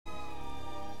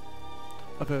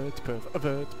avert, perv,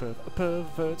 avert, perv, a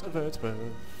pervert, avert,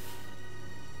 perv.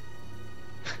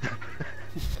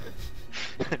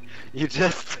 You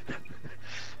just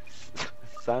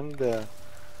sung the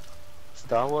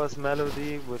Star Wars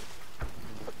melody with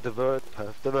the word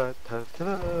perv, the word perv, the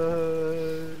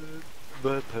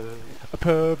word perv. A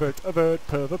pervert, avert,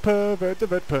 perv, a pervert,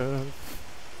 avert, perv.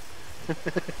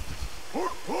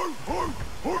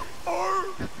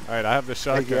 Alright, I have the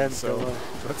shotgun, Again, so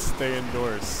let's stay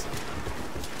indoors.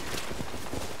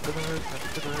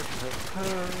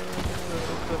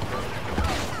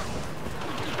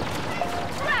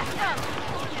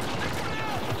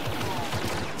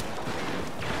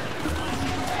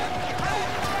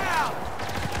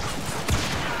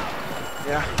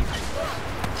 Yeah.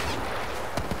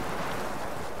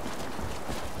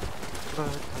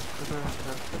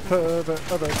 Pervert,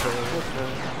 avert,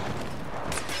 perv.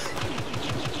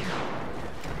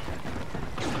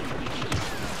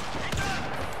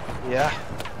 Yeah.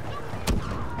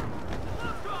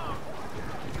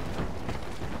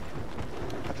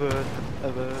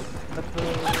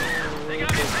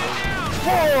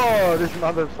 Whoa, this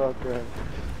motherfucker.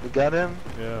 You got him?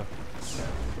 Yeah.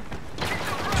 Good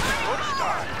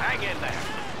start. Hang in there.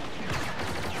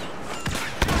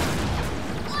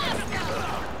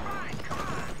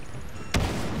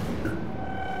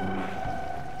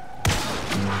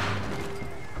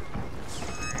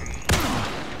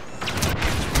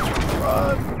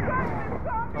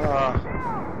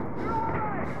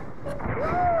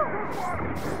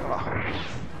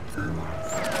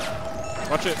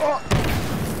 Watch it! Oh.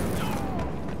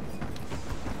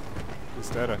 He's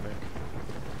dead, I think.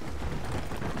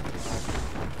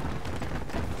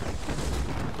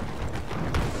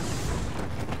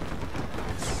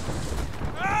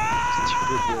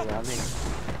 Stupidly running.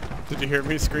 Did you hear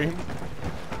me scream?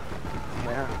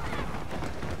 Yeah.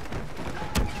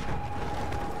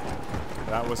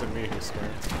 That wasn't me who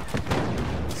screamed.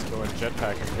 Let's go and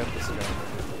jetpack and get this guy.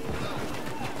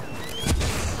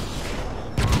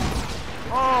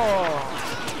 Oh!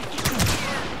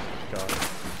 Got it.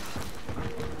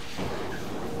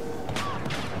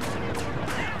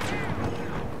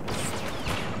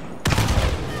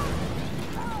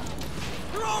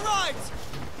 You're all right.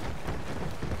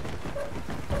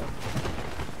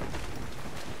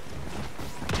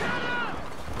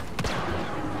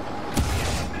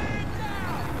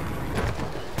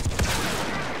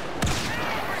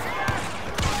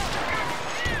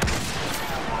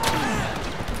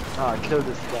 Ah, kill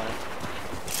this guy.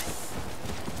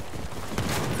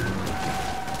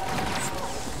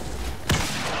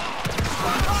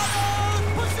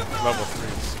 Level 3.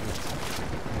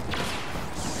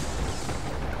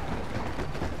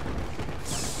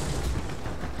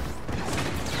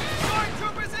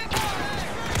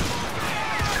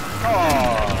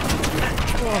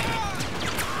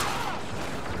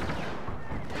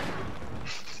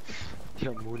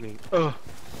 You're mooning. Oh.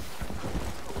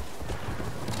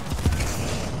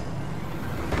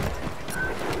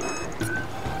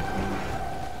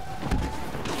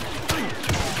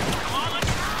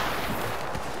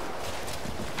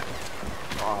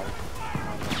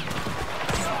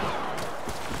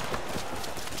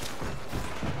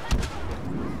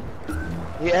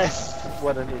 Yes!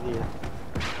 What an idiot.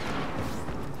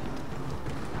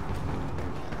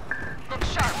 Look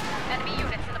sharp. Enemy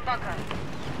units in the bunker.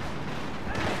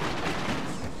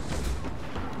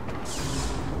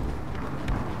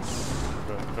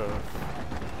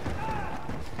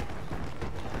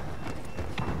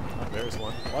 Oh, there's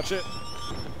one. Watch it!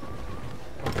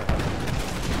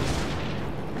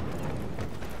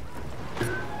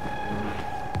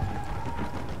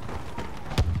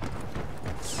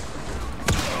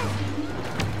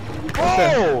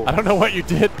 Oh! I don't know what you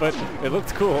did, but it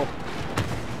looked cool.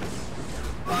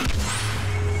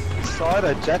 You saw it,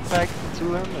 I jetpacked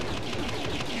to him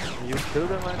and you killed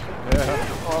him, I think? Yeah.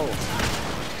 Oh.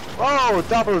 Oh,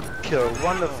 double kill,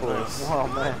 wonderful. Nice. Wow,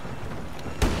 man.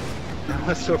 That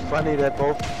was so funny, they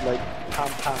both like pam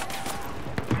pam.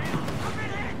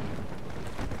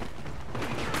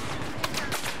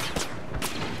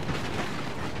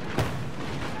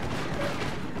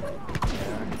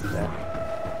 Yeah, he's dead.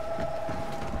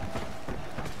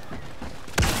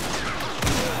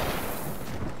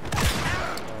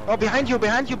 Oh, behind you,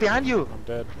 behind you, behind you! I'm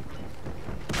dead.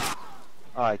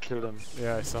 Oh, I killed him.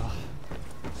 Yeah, I saw.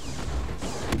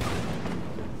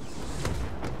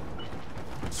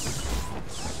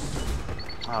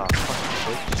 Ah, fucking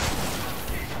bitch.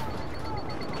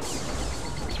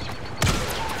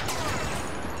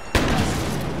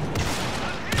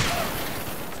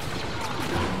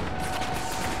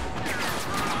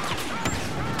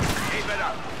 Keep it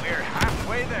up. We're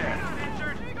halfway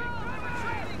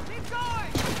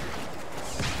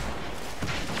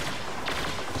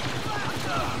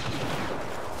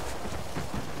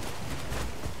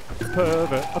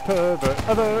pervert, a pervert,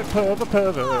 avert, pervert,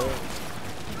 pervert.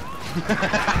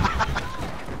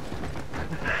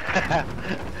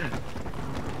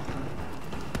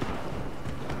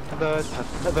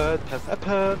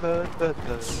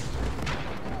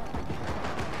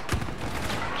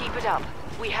 Keep it up.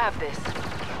 We have this.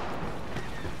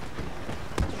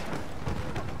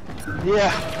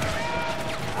 Yeah.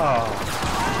 Oh.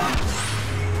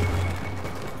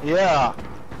 Yeah.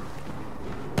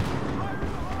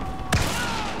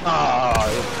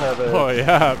 Oh, you pervert. Oh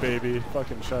yeah, baby.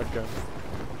 Fucking shotgun.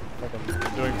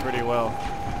 Fucking doing pretty well.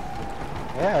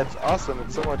 Yeah, it's awesome.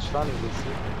 It's so much fun in this.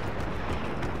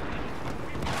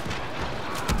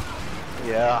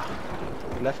 Yeah.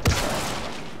 Left it side.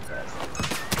 Yes.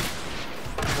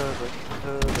 Pervert,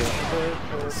 pervert, pervert,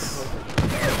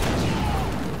 pervert.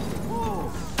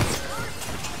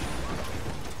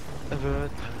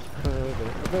 Pervert,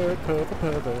 pervert, pervert,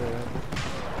 pervert.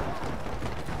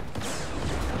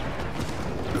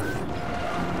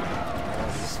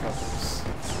 All these fuckers.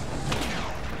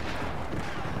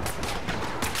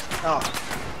 Oh.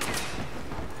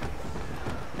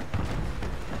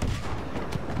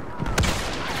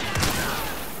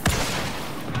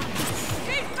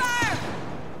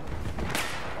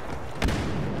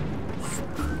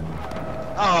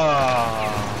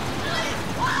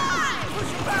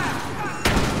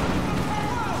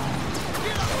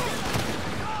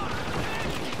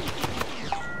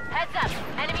 Heads up.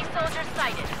 Enemy soldiers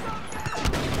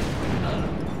sighted.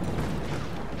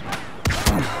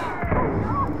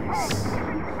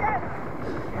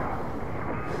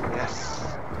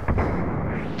 Yes.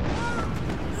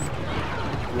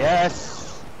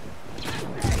 Yes.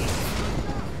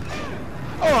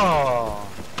 Oh.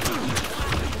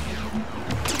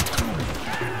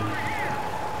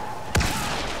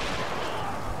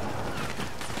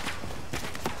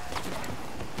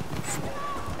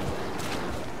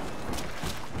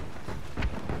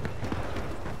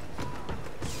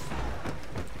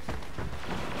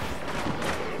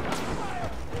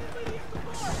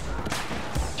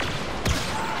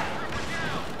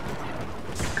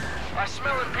 I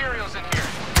smell Imperials in here.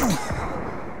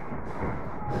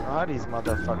 Ah, these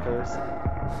motherfuckers.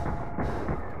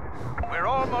 We're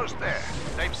almost there.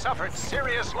 They've suffered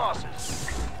serious losses.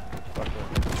 Fucking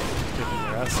kicking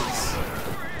their asses.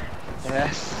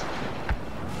 Yes.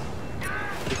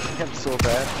 Kicking him so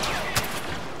bad.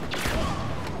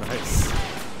 Nice.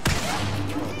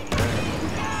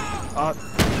 Oh,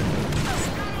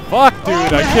 Fuck, dude, Oh,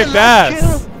 I man, kicked let's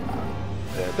ass.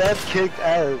 kill. That kicked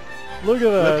ass. Look at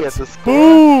that. Look at the score.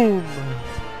 Boom.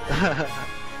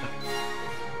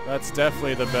 That's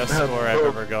definitely the best score I've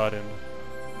ever gotten.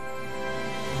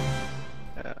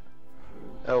 Yeah.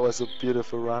 That was a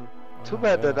beautiful run. Too Oh,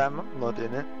 bad yeah. that I'm not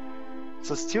in it.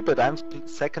 So stupid. I'm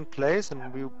second place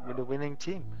and we're the winning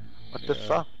team. What the Yeah,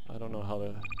 fuck? I don't know how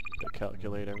they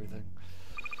calculate everything.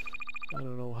 I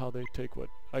don't know how they take what.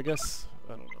 I guess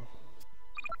I don't know.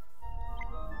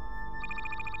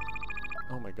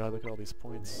 Oh my god, look at all these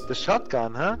points. The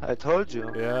shotgun, huh? I told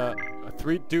you. Yeah,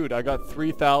 dude, I got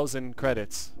 3,000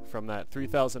 credits from that.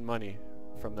 3,000 money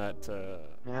from that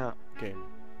Yeah. game.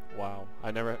 Wow,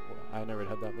 I never had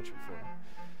that much before.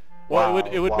 Well, Wow,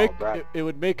 it would wow, make that- it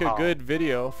would make a wow. good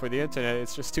video for the internet.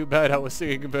 It's just too bad I was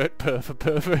singing about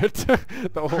pervert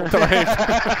the whole time.